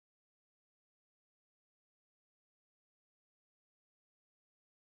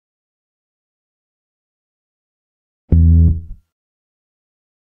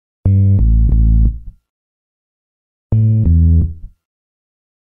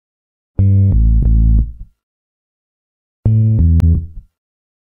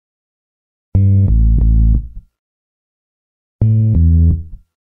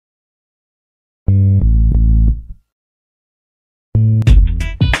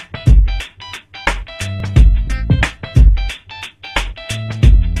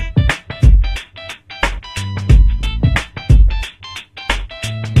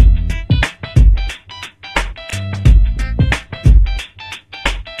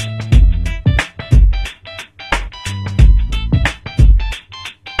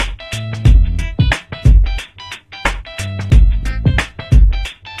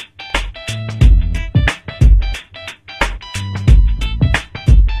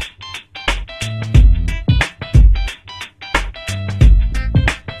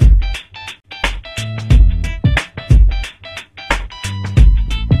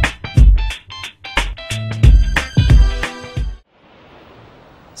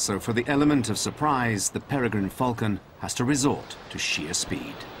So for the element of surprise, the peregrine falcon has to resort to sheer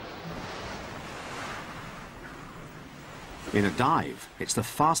speed. In a dive, it's the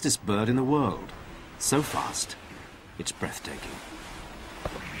fastest bird in the world. So fast, it's breathtaking.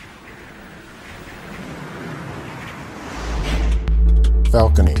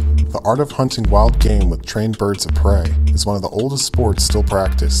 Falconing, the art of hunting wild game with trained birds of prey, is one of the oldest sports still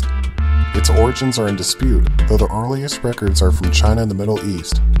practiced. Its origins are in dispute. Though the earliest records are from China and the Middle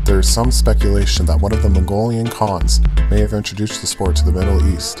East, there is some speculation that one of the Mongolian Khans may have introduced the sport to the Middle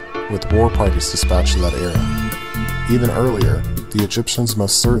East, with war parties dispatched to that era. Even earlier, the Egyptians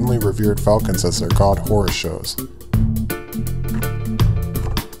most certainly revered falcons as their god Horus shows.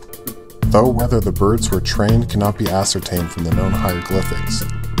 Though whether the birds were trained cannot be ascertained from the known hieroglyphics.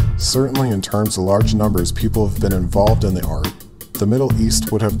 Certainly in terms of large numbers people have been involved in the art, the Middle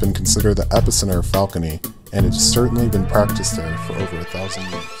East would have been considered the epicenter of falconry, and it has certainly been practiced there for over 1,000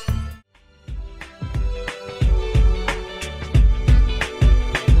 years.